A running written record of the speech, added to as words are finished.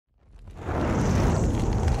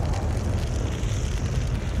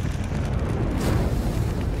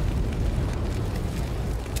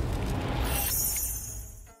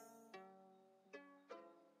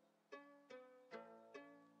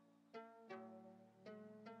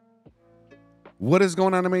What is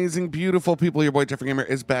going on, amazing, beautiful people? Your boy Jeffrey Gamer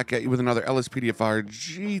is back at you with another LSPDFR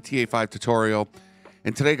GTA 5 tutorial.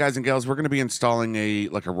 And today, guys and gals, we're going to be installing a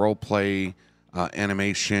role play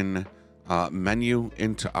animation menu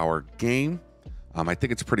into our game. I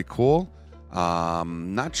think it's pretty cool.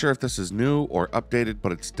 Not sure if this is new or updated,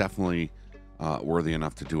 but it's definitely worthy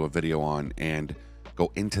enough to do a video on and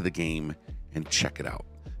go into the game and check it out.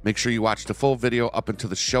 Make sure you watch the full video up until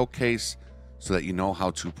the showcase, so that you know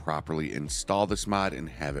how to properly install this mod and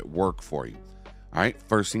have it work for you. All right,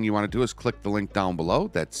 first thing you want to do is click the link down below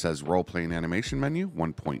that says Role Playing Animation Menu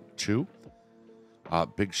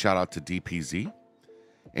 1.2. Big shout out to DPZ.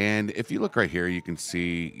 And if you look right here, you can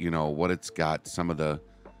see, you know, what it's got, some of the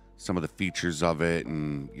features of it,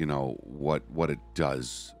 and you know what it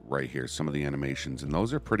does right here, some of the animations, and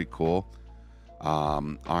those are pretty cool.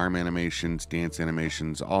 Arm animations, dance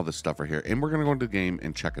animations, all this stuff right here. And we're gonna go into the game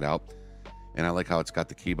and check it out. And I like how it's got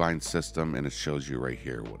the keybind system, and it shows you right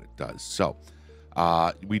here what it does. So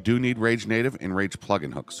we do need Rage Native and Rage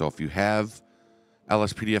plugin hook. So if you have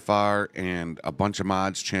LSPDFR and a bunch of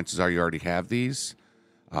mods, chances are you already have these.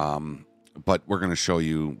 But we're going to show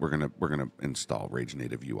you, we're going to install Rage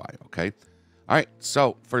Native UI, okay? All right,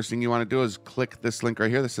 so first thing you want to do is click this link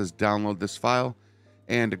right here that says download this file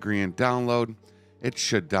and agree and download. It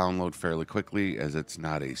should download fairly quickly, as it's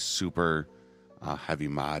not a super heavy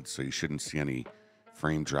mod, so you shouldn't see any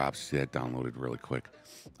frame drops. See that downloaded really quick.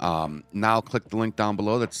 Now click the link down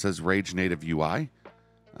below that says Rage Native UI,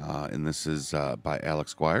 and this is by Alex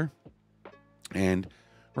Squire. And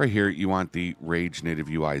right here you want the Rage Native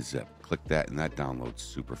UI zip. Click that, and that downloads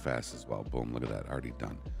super fast as well. Boom, look at that, already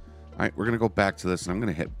done. All right, we're gonna go back to this, and I'm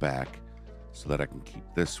gonna hit back so that I can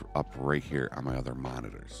keep this up right here on my other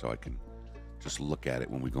monitor, so I can just look at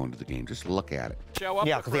it when we go into the game. Just look at it.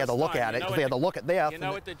 Yeah, because he had to look at it. Because he had to look at this. You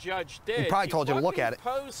know what the judge did? He probably told you to look at it.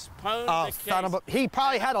 He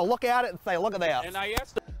probably had to look at it and say, look at that. And I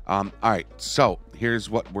asked all right, so here's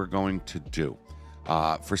what we're going to do.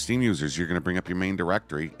 For Steam users, you're going to bring up your main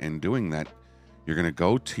directory, and doing that, you're going to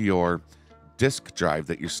go to your disk drive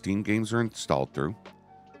that your Steam games are installed through.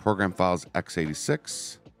 Program files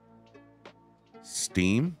x86,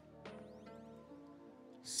 Steam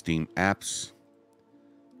apps,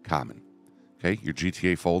 common. Okay, your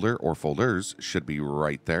GTA folder or folders should be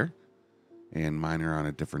right there. And mine are on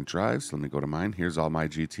a different drive, so let me go to mine. Here's all my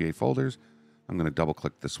GTA folders. I'm going to double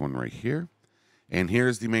click this one right here. And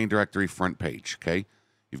here's the main directory front page, okay?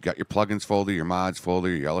 You've got your plugins folder, your mods folder,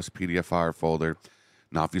 your LSPDFR folder.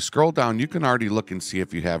 Now, if you scroll down, you can already look and see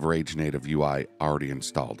if you have Rage Native UI already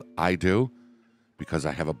installed. I do, because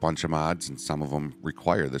I have a bunch of mods, and some of them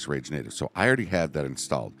require this Rage Native. So I already have that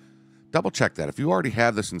installed. Double check that. If you already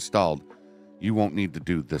have this installed, you won't need to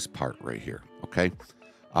do this part right here, okay?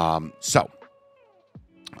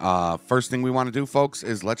 First thing we want to do, folks,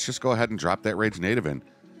 is let's just go ahead and drop that Rage Native in.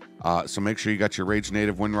 So make sure you got your Rage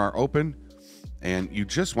Native WinRAR open, and you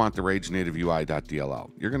just want the Rage Native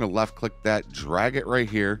UI.dll. You're going to left-click that, drag it right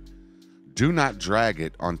here. Do not drag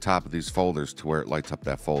it on top of these folders to where it lights up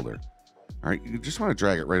that folder. All right, you just want to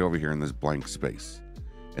drag it right over here in this blank space,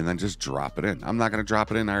 and then just drop it in. I'm not going to drop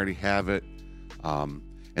it in. I already have it. And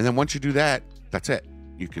then once you do that, that's it.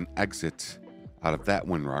 You can exit out of that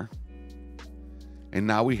WinRAR. And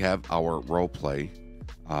now we have our Roleplay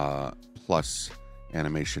plus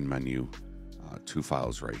animation menu, 2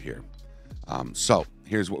 files right here. So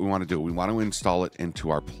here's what we want to do. We want to install it into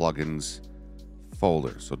our plugins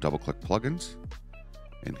folder. So double-click plugins,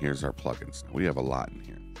 and here's our plugins. Now, we have a lot in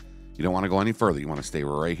here. You don't want to go any further. You want to stay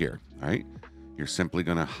right here, all right? You're simply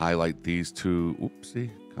going to highlight these two. Oopsie,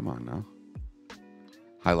 come on now.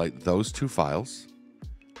 Highlight those 2 files.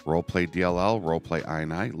 Roleplay DLL, Roleplay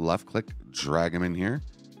INI. Left-click, drag them in here.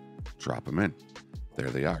 Drop them in. There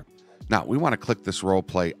they are. Now, we want to click this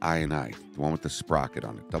Roleplay INI, the one with the sprocket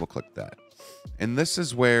on it. Double-click that. And this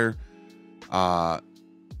is where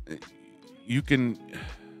you can...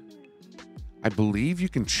 I believe you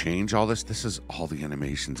can change all this. This is all the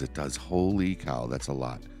animations it does. Holy cow, that's a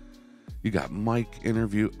lot. You got mic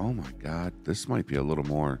interview. Oh my God, this might be a little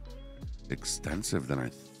more extensive than I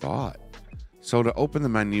thought. So to open the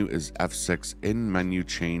menu is F6. In menu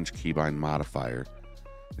change keybind modifier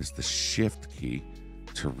is the shift key.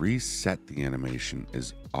 To reset the animation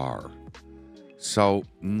is R. So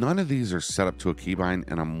none of these are set up to a keybind,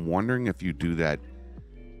 and I'm wondering if you do that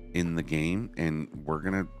in the game, and we're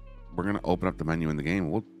gonna open up the menu in the game.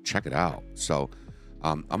 We'll check it out. So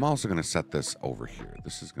I'm also going to set this over here.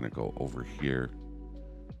 This is going to go over here.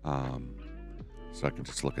 So I can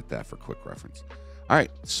just look at that for quick reference. All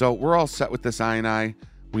right, so we're all set with this INI.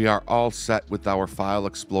 We are all set with our file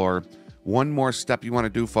explorer. one more step you want to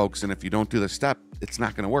do, folks, and if you don't do the step, it's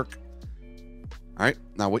not going to work. All right,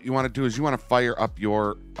 now what you want to do is you want to fire up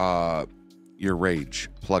your Rage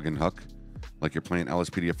plugin hook, like you're playing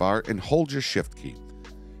LSPDFR, and hold your shift key.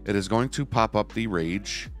 It is going to pop up the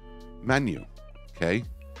Rage menu, okay?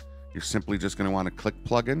 You're simply just going to want to click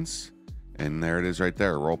plugins, and there it is right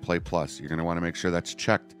there, Roleplay Plus. You're going to want to make sure that's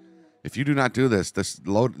checked. If you do not do this, this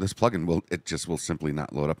plugin will simply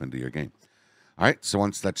not load up into your game. All right, so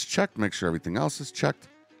once that's checked, make sure everything else is checked,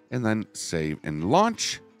 and then save and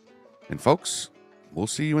launch. And folks, we'll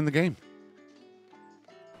see you in the game.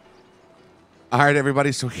 All right,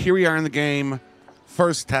 everybody, so here we are in the game.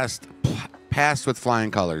 First test, passed with flying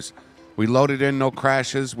colors. We loaded in, no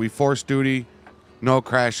crashes. We forced duty, no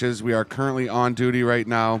crashes. We are currently on duty right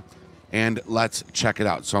now, and let's check it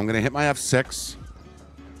out. So I'm going to hit my F6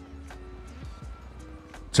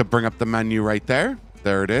 to bring up the menu right there.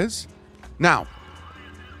 There it is. Now,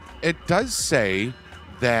 it does say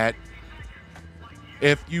that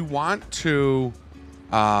if you want to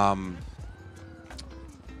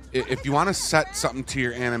set something to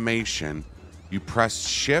your animation, you press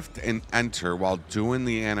shift and enter while doing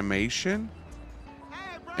the animation,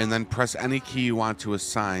 and then press any key you want to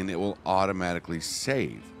assign. It will automatically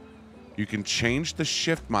save. You can change the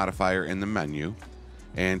shift modifier in the menu,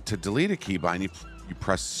 and to delete a keybind, you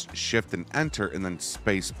press shift and enter and then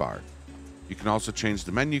space bar. You can also change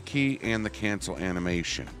the menu key and the cancel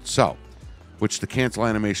animation. So, which the cancel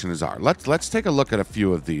animations are. Let's take a look at a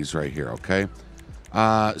few of these right here, okay?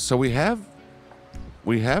 So we have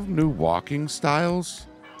new walking styles,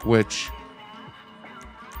 which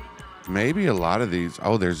maybe a lot of these.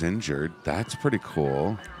 Oh, there's injured. That's pretty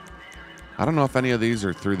cool. I don't know if any of these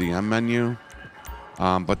are through the M menu,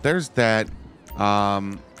 but there's that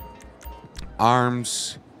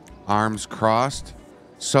arms crossed.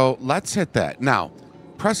 So let's hit that. Now,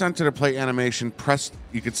 press enter to play animation.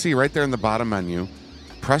 You can see right there in the bottom menu,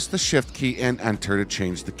 press the shift key and enter to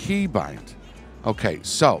change the keybind. Okay,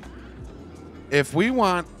 so if we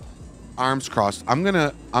want arms crossed, I'm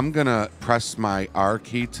gonna press my R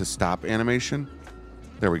key to stop animation.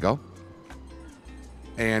 There we go.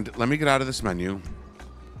 And let me get out of this menu,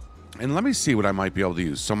 and let me see what I might be able to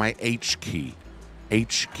use. So my H key,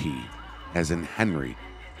 as in Henry.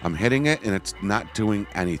 I'm hitting it, and it's not doing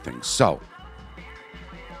anything. So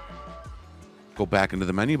go back into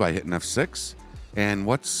the menu by hitting F6. And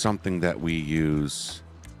what's something that we use?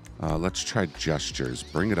 Let's try gestures.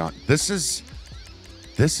 Bring it on. This is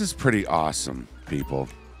pretty awesome, people.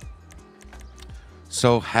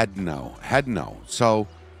 So head no. So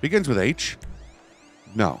begins with H.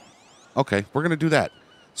 No. Okay, we're going to do that.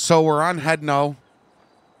 So we're on head no.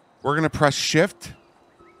 We're going to press shift,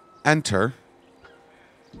 enter,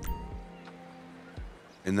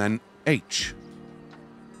 and then H.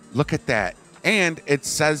 Look at that. And it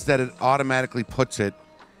says that it automatically puts it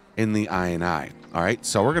in the INI. All right,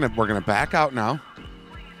 so we're gonna back out now,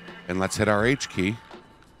 and let's hit our H key,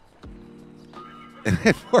 and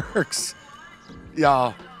it works,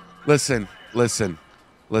 y'all. Listen,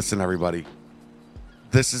 everybody.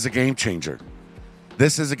 This is a game changer.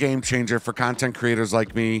 This is a game changer for content creators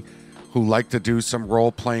like me who like to do some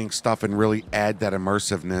role-playing stuff and really add that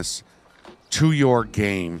immersiveness to your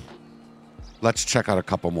game. Let's check out a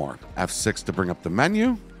couple more. F6 to bring up the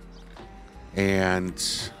menu. And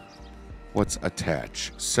what's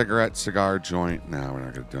attach? Cigarette, cigar, joint. No, we're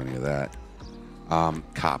not going to do any of that.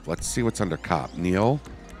 Cop. Let's see what's under cop. Kneel,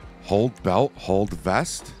 hold belt, hold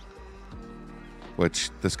vest. Which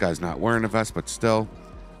this guy's not wearing a vest, but still.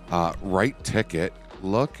 Write ticket.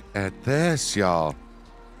 Look at this, y'all.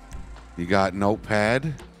 You got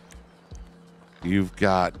notepad. You've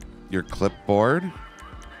got your clipboard.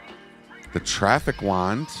 The traffic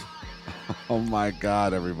wand. Oh my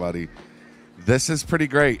God, everybody. This is pretty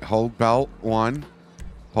great. Hold belt 1,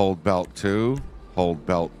 hold belt 2, hold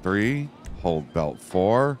belt 3, hold belt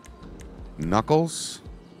 4, knuckles.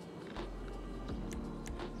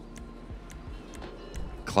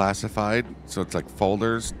 Classified, so it's like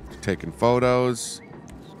folders, taking photos.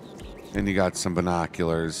 And you got some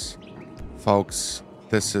binoculars. Folks,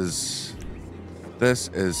 this is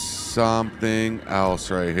something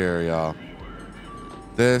else right here, y'all.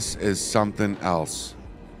 This is something else.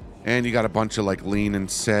 And you got a bunch of like lean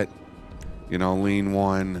and sit. You know, lean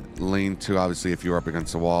 1, lean 2, obviously if you're up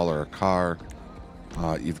against a wall or a car.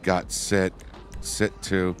 You've got sit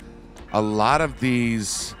 2. A lot of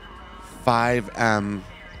these 5M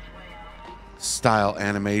style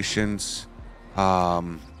animations.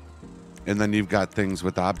 And then you've got things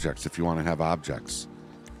with objects if you want to have objects.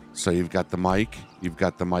 So you've got the mic. You've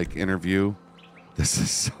got the mic interview. This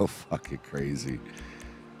is so fucking crazy.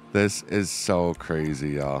 This is so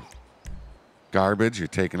crazy, y'all. Garbage. You're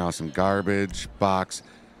taking off some garbage. Box.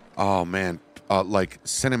 Oh, man. Like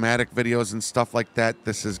cinematic videos and stuff like that.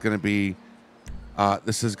 This is going to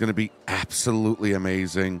be absolutely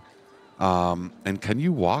amazing. And can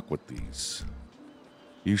you walk with these?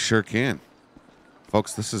 You sure can.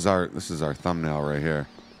 Folks, this is our thumbnail right here.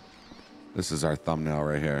 This is our thumbnail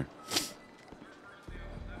right here.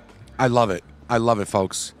 I love it. I love it,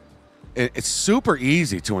 folks. It's super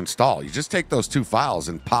easy to install. You just take those 2 files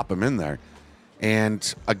and pop them in there.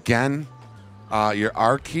 And again, your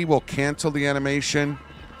R key will cancel the animation,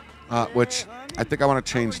 which I think I want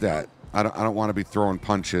to change that. I don't want to be throwing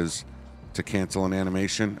punches to cancel an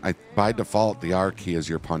animation. By default, the R key is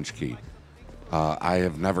your punch key. I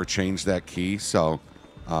have never changed that key, so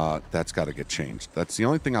that's got to get changed. That's the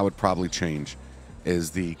only thing I would probably change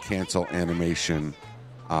is the cancel animation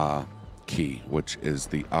key, which is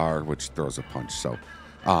the R, which throws a punch. So,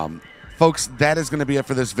 folks, that is going to be it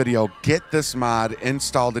for this video. Get this mod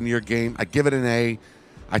installed in your game. I give it an A.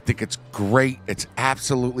 I think it's great. It's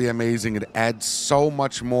absolutely amazing. It adds so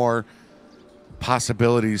much more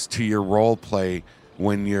possibilities to your role play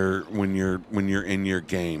when you're in your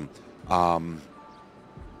game.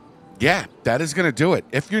 Yeah, that is going to do it.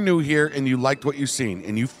 If you're new here and you liked what you've seen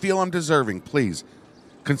and you feel I'm deserving, please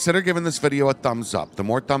consider giving this video a thumbs up. The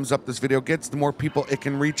more thumbs up this video gets, the more people it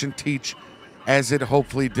can reach and teach, as it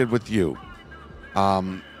hopefully did with you.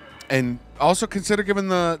 And also consider giving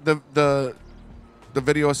the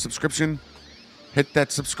video a subscription. Hit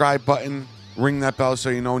that subscribe button, ring that bell so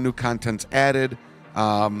you know new content's added.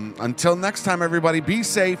 Until next time, everybody, be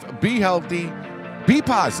safe, be healthy, be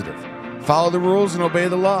positive, follow the rules, and obey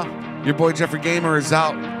the law. Your boy Jeffrey Gamer is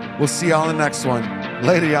out. We'll see y'all in the next one.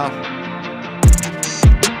 Later, y'all.